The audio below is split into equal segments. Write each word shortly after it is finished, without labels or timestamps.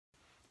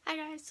Hi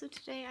guys, so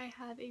today I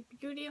have a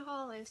beauty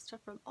haul. I have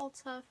stuff from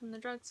Ulta, from the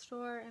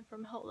drugstore, and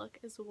from Outlook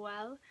as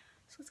well.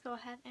 So let's go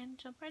ahead and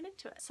jump right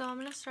into it. So I'm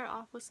going to start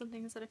off with some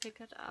things that I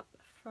picked up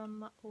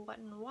from Wet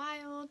n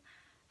Wild.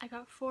 I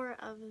got 4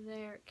 of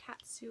their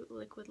catsuit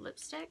liquid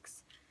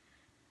lipsticks.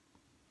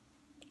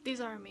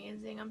 These are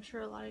amazing. I'm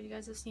sure a lot of you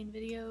guys have seen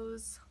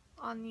videos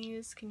on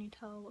these. Can you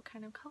tell what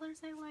kind of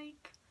colors I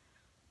like?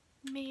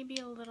 Maybe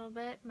a little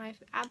bit. My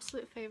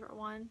absolute favorite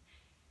one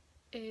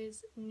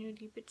is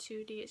Nudie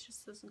Patootie. It's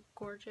just this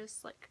gorgeous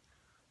like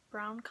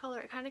brown color.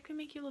 It kind of can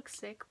make you look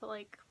sick, but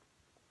like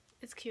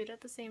it's cute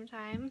at the same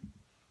time.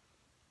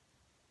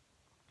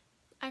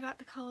 I got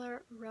the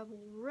color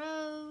Rebel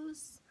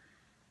Rose.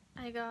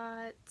 I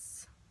got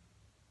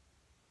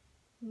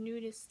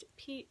Nudist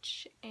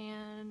Peach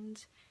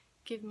and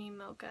Give Me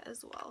Mocha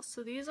as well.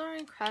 So these are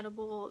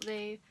incredible.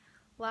 They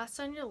last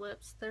on your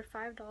lips. They're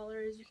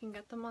 $5. You can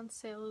get them on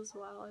sale as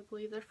well. I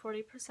believe they're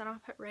 40%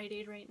 off at Rite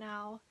Aid right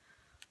now.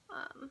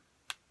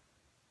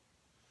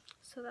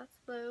 So that's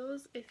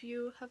those. If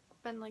you have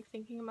been like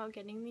thinking about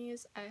getting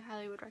these, I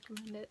highly would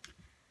recommend it.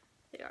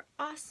 They are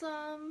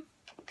awesome.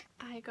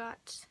 I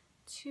got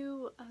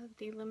 2 of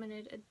the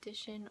limited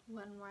edition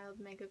Wet n Wild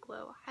Mega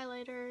Glow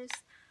highlighters.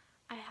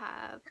 I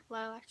have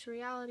Lilac to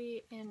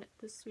Reality and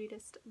The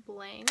Sweetest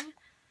Bling.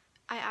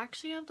 I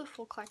actually have the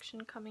full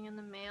collection coming in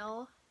the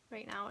mail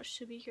right now. It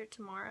should be here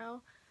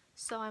tomorrow.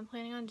 So I'm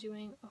planning on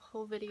doing a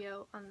whole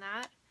video on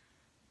that.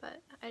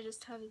 But I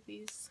just have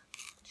these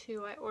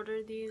 2. I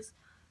ordered these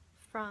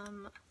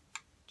from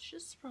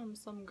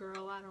some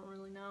girl, I don't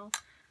really know.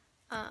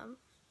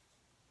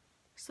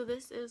 So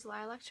this is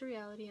Lilac to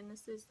Reality and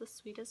this is The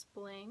Sweetest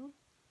Bling.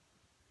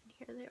 And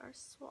here they are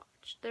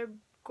swatched. They're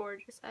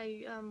gorgeous.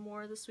 I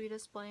wore The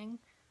Sweetest Bling,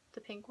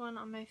 the pink one,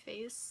 on my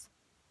face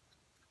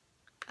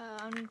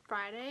on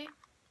Friday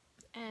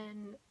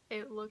and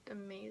it looked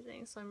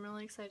amazing. So I'm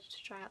really excited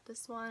to try out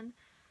this one.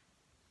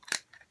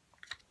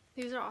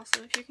 These are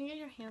awesome. If you can get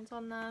your hands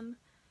on them,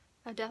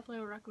 I definitely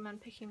would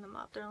recommend picking them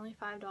up. They're only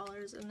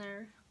 $5 and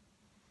they're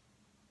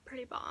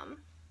pretty bomb.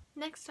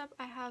 Next up,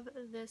 I have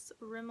this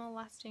Rimmel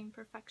Lasting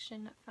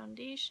Perfection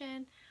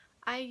foundation.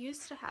 I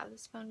used to have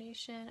this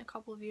foundation a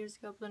couple of years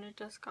ago, but then it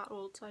just got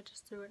old, so I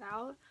just threw it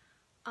out.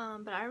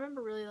 But I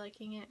remember really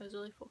liking it. It was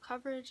really full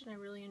coverage and I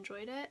really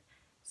enjoyed it.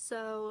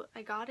 So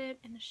I got it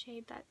in a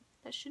shade that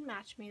should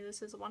match me.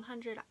 This is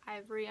 100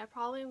 Ivory. I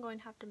probably am going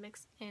to have to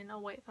mix in a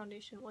white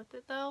foundation with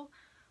it though,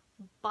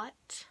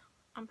 but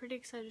I'm pretty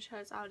excited to try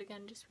this out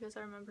again just because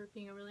I remember it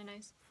being a really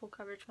nice full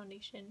coverage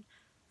foundation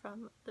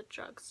from the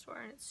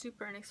drugstore, and it's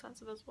super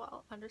inexpensive as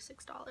well, under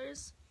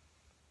 $6.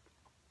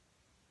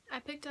 I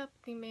picked up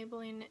the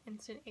Maybelline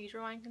Instant Age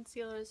Rewind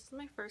Concealer. This is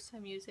my first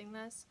time using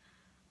this,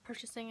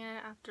 purchasing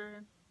it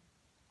after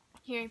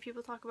hearing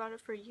people talk about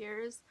it for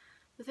years.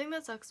 The thing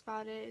that sucks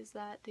about it is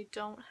that they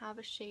don't have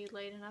a shade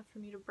light enough for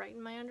me to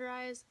brighten my under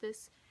eyes.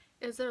 This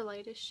is their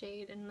lightest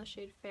shade in the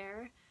shade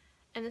Fair,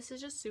 and this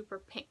is just super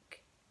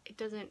pink. It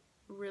doesn't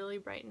really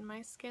brighten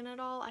my skin at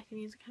all. I can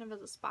use it kind of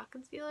as a spot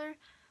concealer,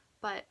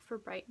 but for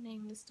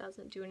brightening this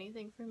doesn't do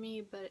anything for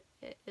me, but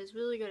it is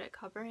really good at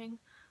covering.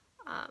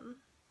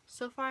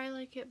 So far I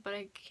like it, but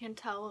I can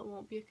tell it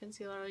won't be a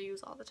concealer I'll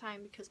use all the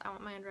time because I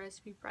want my under eyes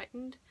to be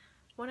brightened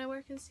when I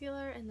wear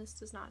concealer, and this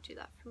does not do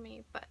that for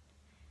me, but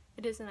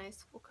it is a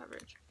nice full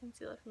coverage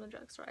concealer from the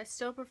drugstore. I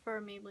still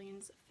prefer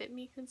Maybelline's Fit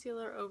Me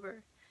concealer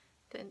over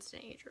the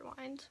Instant Age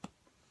Rewind.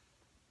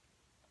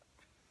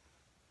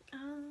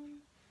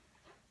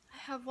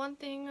 I have one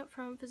thing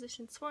from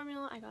Physicians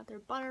Formula. I got their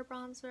butter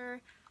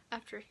bronzer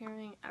after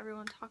hearing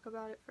everyone talk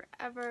about it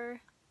forever.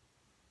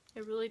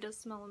 It really does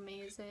smell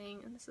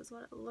amazing, and this is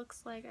what it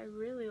looks like. I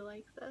really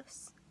like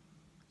this.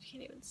 You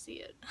can't even see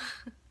it.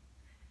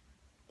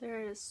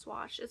 There it is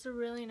swatched. It's a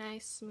really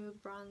nice smooth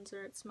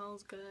bronzer. It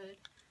smells good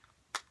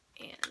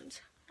and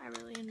I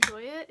really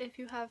enjoy it. If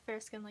you have fair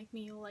skin like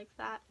me, you'll like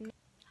that.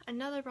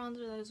 Another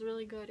bronzer that is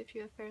really good if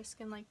you have fair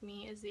skin like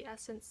me is the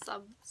Essence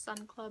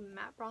Sun Club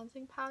Matte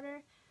Bronzing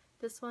Powder.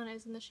 This one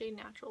is in the shade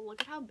Natural.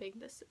 Look at how big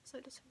this is. I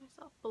just hit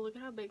myself, but look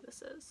at how big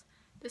this is.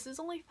 This is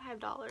only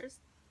 $5.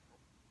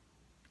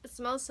 It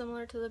smells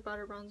similar to the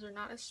butter bronzer,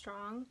 not as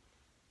strong,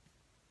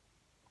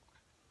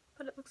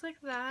 but it looks like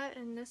that,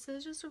 and this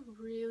is just a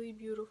really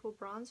beautiful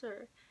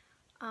bronzer.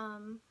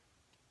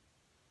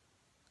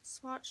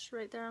 Swatched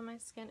right there on my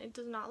skin. It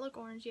does not look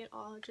orangey at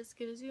all. It just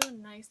gives you a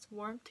nice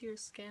warmth to your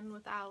skin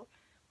without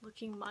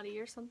looking muddy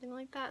or something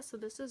like that, so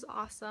this is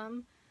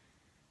awesome.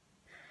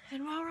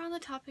 And while we're on the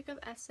topic of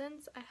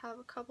Essence, I have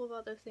a couple of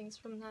other things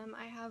from them.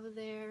 I have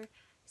their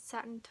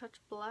Satin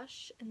Touch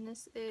Blush, and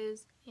this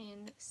is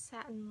in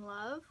Satin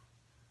Love.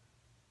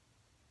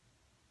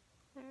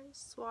 There's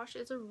swatch.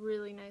 It's a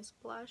really nice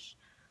blush.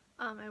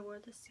 I wore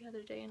this the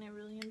other day and I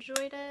really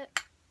enjoyed it.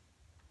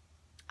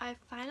 I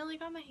finally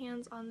got my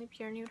hands on the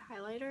Pure Nude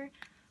highlighter,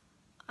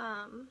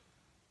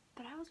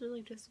 but I was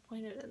really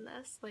disappointed in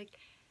this. Like,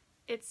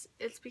 it's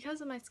because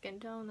of my skin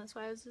tone. That's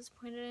why I was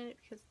disappointed in it,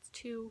 because it's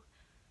too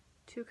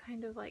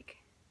kind of like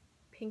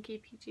pinky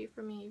peachy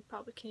for me. You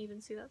probably can't even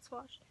see that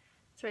swatch.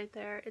 It's right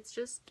there. It's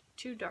just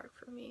too dark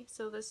for me,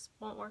 so this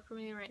won't work for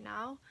me right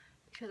now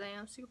because I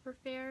am super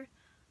fair.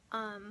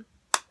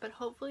 But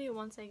hopefully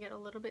once I get a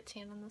little bit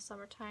tan in the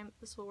summertime,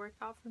 this will work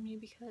out for me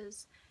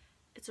because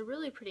it's a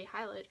really pretty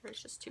highlighter.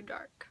 It's just too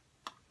dark.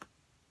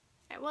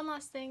 Alright, one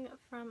last thing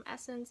from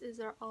Essence is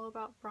their All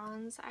About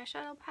Bronze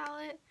eyeshadow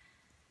palette.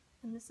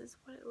 And this is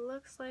what it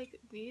looks like.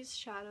 These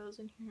shadows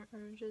in here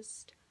are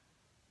just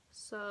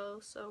so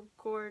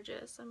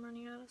gorgeous. I'm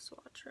running out of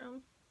swatch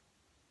room.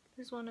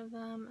 There's one of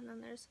them, and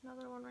then there's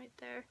another one right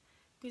there.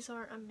 These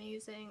are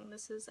amazing.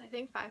 This is, I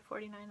think,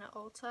 $5.49 at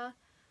Ulta.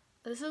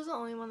 This is the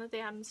only one that they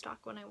had in stock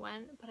when I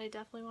went, but I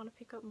definitely want to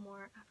pick up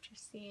more after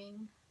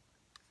seeing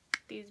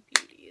these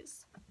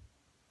beauties.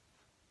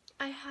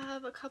 I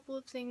have a couple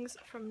of things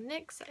from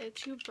NYX. I have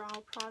 2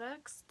 brow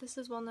products. This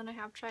is one that I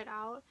have tried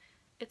out.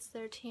 It's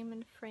their Tame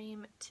and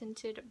Frame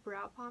Tinted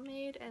Brow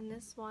Pomade, and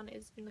this one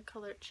is in the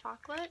color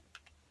Chocolate.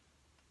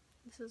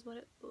 This is what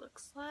it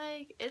looks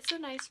like. It's a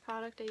nice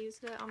product. I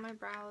used it on my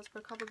brows for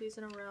a couple of days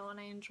in a row, and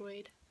I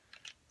enjoyed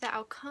the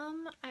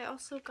outcome. I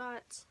also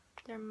got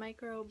their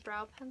Micro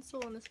Brow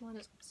Pencil, and this one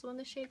is also in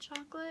the shade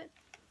Chocolate.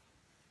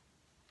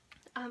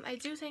 I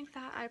do think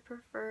that I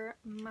prefer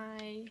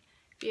my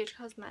BH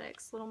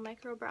Cosmetics little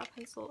micro brow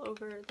pencil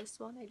over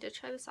this one. I did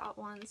try this out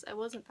once. I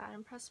wasn't that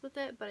impressed with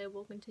it, but I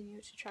will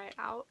continue to try it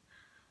out.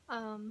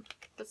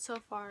 But so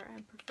far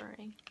I'm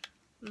preferring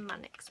my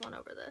NYX one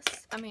over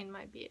this. I mean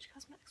my BH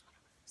Cosmetics one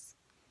over this.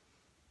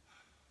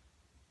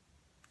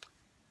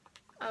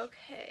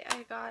 Okay,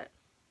 I got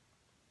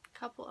a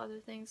couple other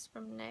things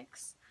from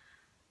NYX.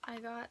 I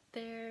got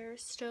their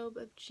Strobe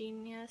of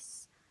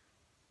Genius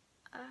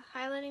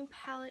highlighting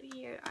palette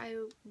here. I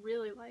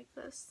really like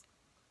this.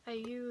 I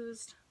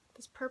used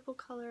this purple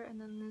color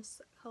and then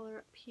this color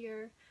up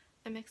here.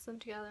 I mixed them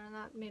together and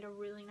that made a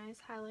really nice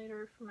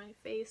highlighter for my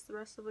face. The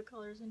rest of the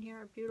colors in here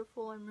are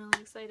beautiful. I'm really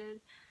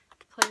excited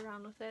to play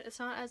around with it. It's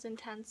not as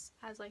intense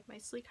as like my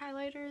sleek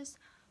highlighters,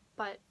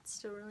 but it's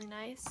still really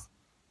nice.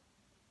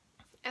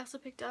 I also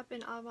picked up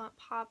an Avant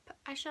Pop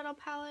eyeshadow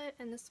palette,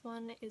 and this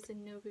one is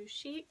in Nouveau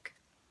Chic.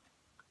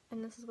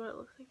 And this is what it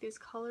looks like. These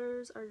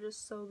colors are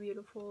just so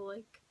beautiful.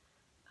 Like,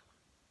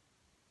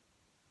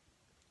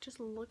 just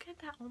look at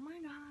that. Oh my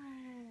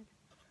god.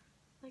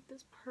 Like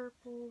this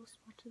purple,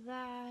 swatch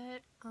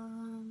that.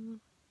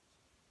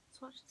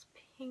 Swatch this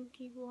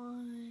pinky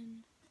one.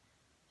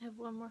 I have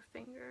one more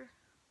finger.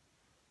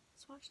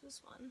 Swatch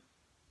this one.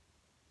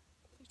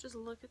 Like, just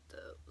look at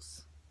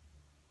those.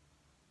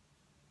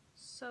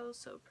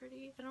 So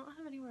pretty. I don't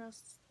have anywhere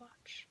else to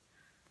swatch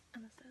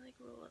unless I like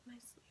roll up my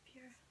sleeve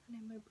here and I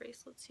have my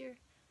bracelets here.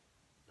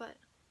 But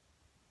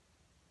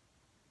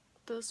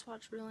those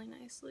swatch really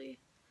nicely.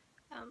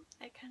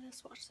 I kind of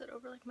swatched it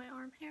over like my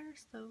arm hair,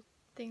 so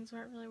things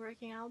weren't really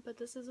working out, but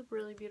this is a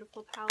really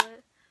beautiful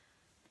palette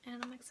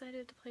and I'm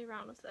excited to play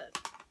around with it.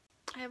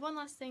 I have one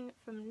last thing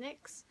from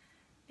NYX.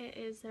 It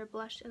is their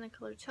blush in the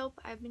color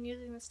Taupe. I've been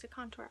using this to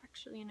contour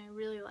actually, and I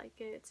really like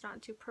it. It's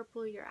not too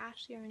purpley or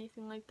ashy or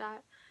anything like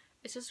that.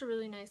 It's just a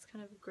really nice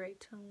kind of gray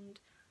toned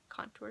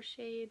contour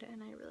shade,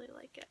 and I really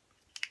like it.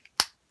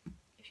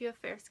 If you have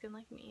fair skin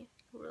like me,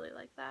 you'll really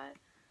like that.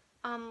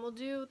 We'll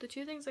do the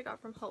 2 things I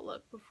got from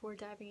HauteLook before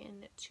diving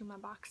into my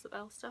box of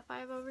Elle stuff I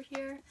have over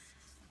here.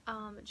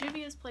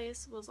 Juvia's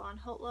Place was on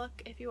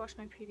HauteLook. If you watch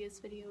my previous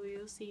video,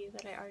 you'll see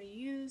that I already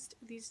used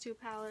these 2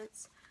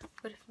 palettes,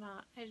 but if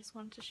not, I just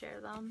wanted to share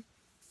them.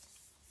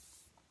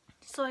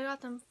 So I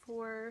got them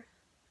for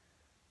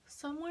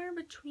somewhere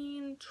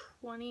between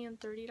 $20 and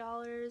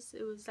 $30.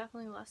 It was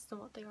definitely less than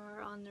what they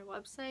are on their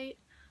website.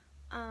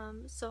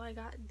 So I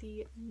got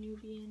the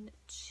Nubian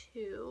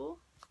 2.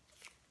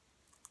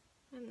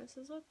 And this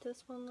is what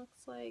this one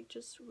looks like.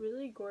 Just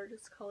really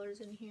gorgeous colors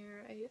in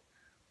here.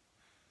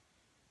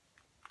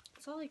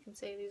 That's all I can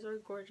say. These are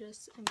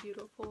gorgeous and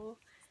beautiful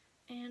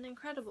and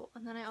incredible.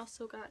 And then I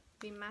also got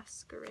the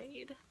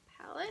Masquerade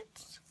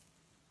palette.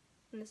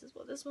 And this is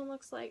what this one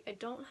looks like. I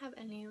don't have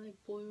any like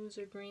blues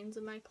or greens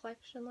in my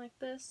collection like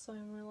this, so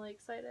I'm really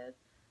excited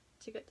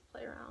to get to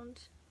play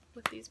around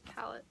with these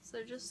palettes.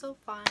 They're just so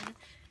fun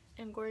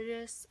and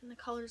gorgeous, and the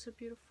colors are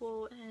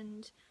beautiful,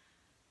 and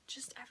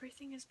just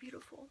everything is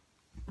beautiful.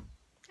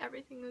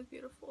 Everything is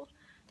beautiful.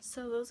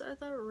 So those are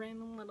the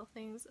random little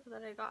things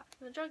that I got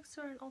from the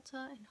drugstore and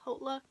Ulta and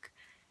HauteLook.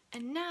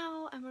 And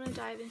now I'm going to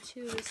dive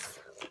into this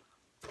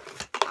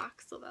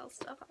box of Elle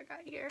stuff I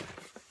got here.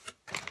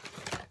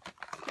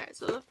 Alright,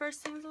 so the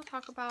first things I'll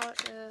talk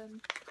about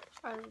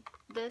are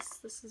this.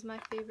 This is my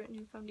favorite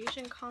new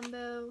foundation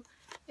combo.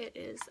 It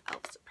is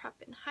e.l.f.'s Prep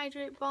and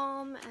Hydrate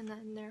Balm, and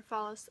then their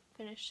Flawless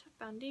Finish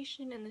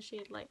Foundation in the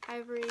shade Light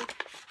Ivory.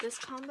 This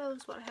combo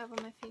is what I have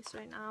on my face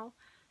right now,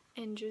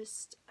 and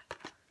just,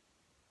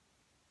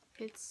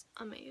 it's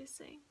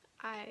amazing.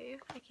 I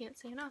can't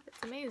say enough.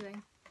 It's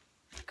amazing.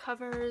 It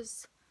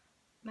covers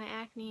my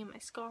acne, my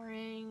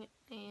scarring,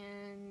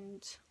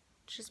 and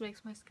just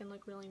makes my skin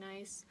look really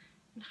nice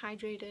and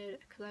hydrated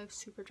because I have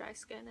super dry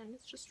skin, and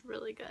it's just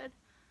really good.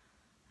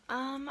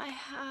 I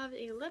have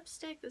a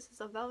lipstick. This is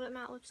a velvet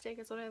matte lipstick.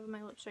 It's what I have on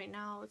my lips right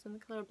now. It's in the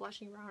color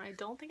Blushing Brown. I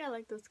don't think I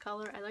like this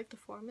color. I like the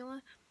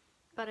formula,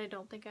 but I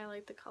don't think I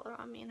like the color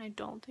on me, and I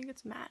don't think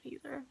it's matte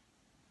either.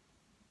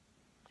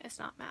 It's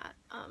not matte.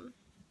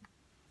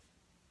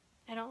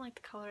 I don't like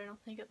the color. I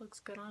don't think it looks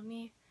good on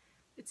me.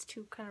 It's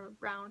too kind of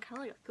brown, kind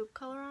of like a poop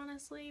color,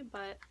 honestly,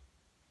 but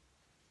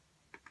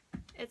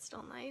it's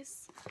still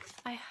nice.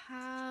 I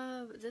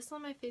have this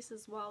on my face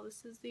as well.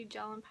 This is the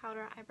Gel and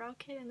Powder Eyebrow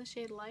Kit in the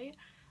shade Light.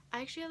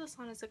 I actually have this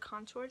on as a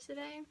contour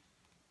today,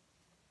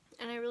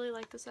 and I really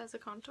like this as a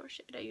contour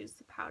shade. I used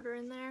the powder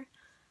in there,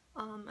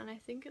 and I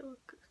think it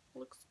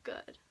looks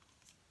good.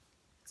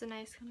 It's a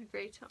nice kind of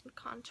gray toned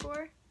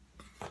contour.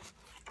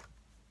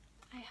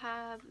 I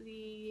have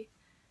the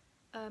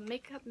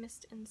Makeup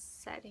Mist and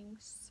Setting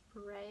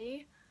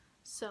Spray.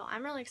 So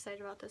I'm really excited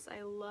about this.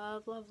 I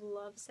love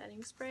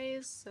setting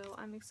sprays, so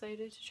I'm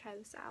excited to try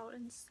this out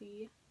and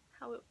see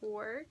how it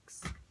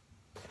works.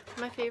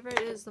 My favorite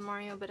is the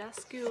Mario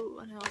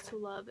Badescu, and I also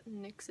love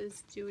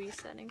NYX's Dewy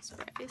Setting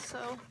Spray,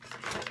 so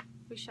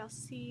we shall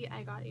see.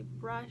 I got a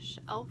brush.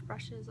 e.l.f.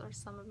 brushes are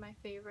some of my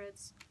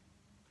favorites.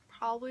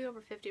 Probably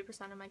over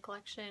 50% of my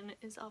collection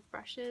is e.l.f.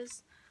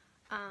 brushes.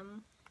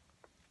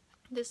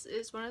 This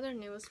is one of their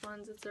newest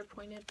ones. It's their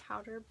pointed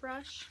powder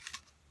brush,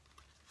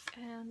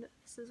 and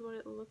this is what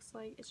it looks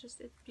like. It's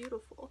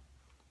beautiful.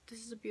 This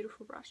is a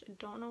beautiful brush. I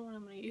don't know what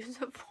I'm going to use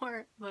it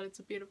for, but it's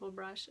a beautiful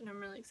brush, and I'm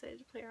really excited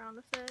to play around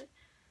with it.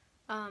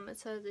 It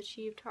says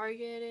achieve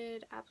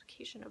targeted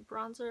application of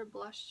bronzer,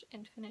 blush,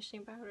 and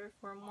finishing powder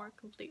for a more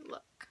complete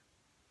look.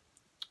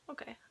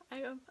 Okay,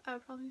 I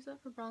would probably use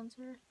that for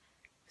bronzer.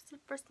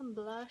 For some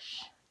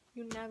blush,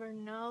 you never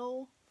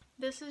know.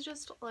 This is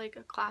just like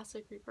a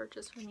classic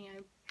repurchase for me.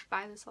 I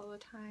buy this all the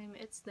time.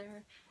 It's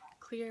their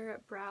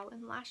clear brow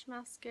and lash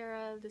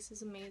mascara. This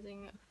is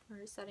amazing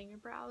for setting your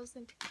brows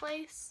into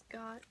place.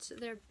 Got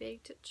their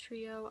Baked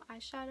Trio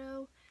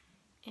eyeshadow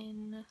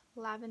in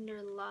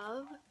Lavender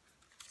Love.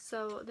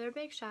 So their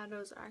baked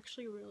shadows are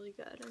actually really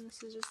good, and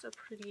this is just a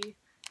pretty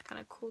kind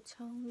of cool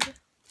toned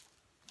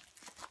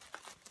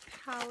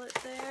palette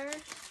there.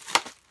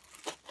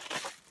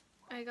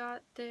 I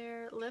got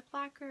their lip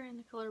lacquer in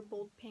the color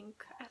Bold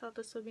Pink. I thought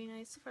this would be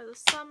nice for the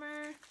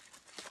summer.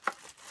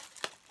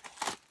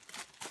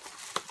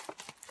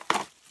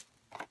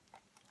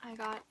 I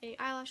got a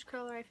eyelash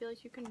curler. I feel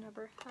like you can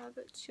never have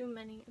too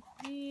many of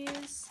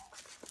these.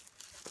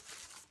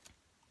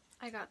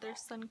 I got their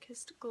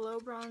Sunkissed Glow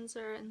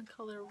Bronzer in the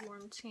color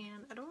Warm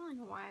Tan. I don't really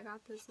know why I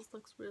got this. This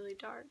looks really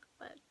dark,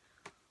 but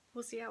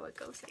we'll see how it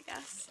goes, I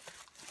guess.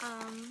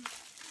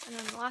 And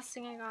then the last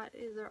thing I got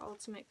is their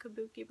Ultimate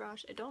Kabuki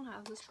brush. I don't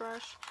have this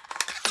brush,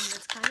 and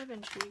it's kind of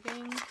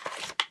intriguing.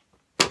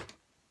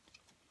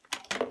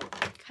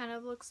 Kind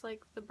of looks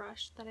like the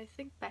brush that I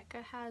think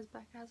Becca has.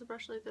 Becca has a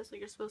brush like this. Like,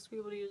 you're supposed to be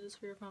able to use this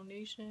for your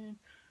foundation,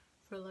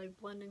 for like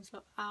blending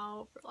stuff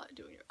out, for like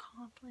doing your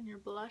contour and your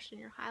blush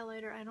and your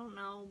highlighter. I don't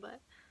know, but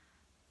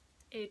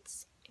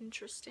it's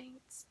interesting.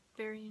 It's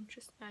very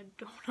interesting. I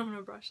don't own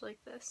a brush like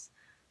this,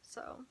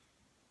 so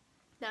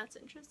that's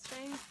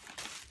interesting.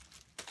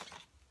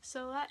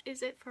 So that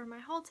is it for my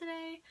haul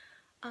today.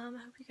 I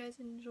hope you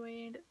guys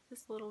enjoyed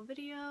this little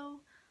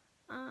video.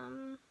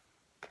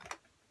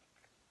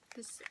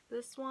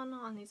 This one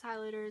on these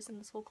highlighters and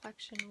this whole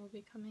collection will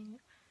be coming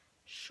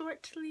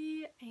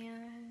shortly,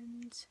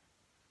 and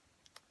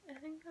I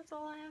think that's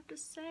all I have to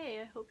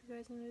say. I hope you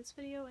guys enjoyed this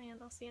video, and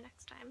I'll see you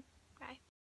next time. Bye.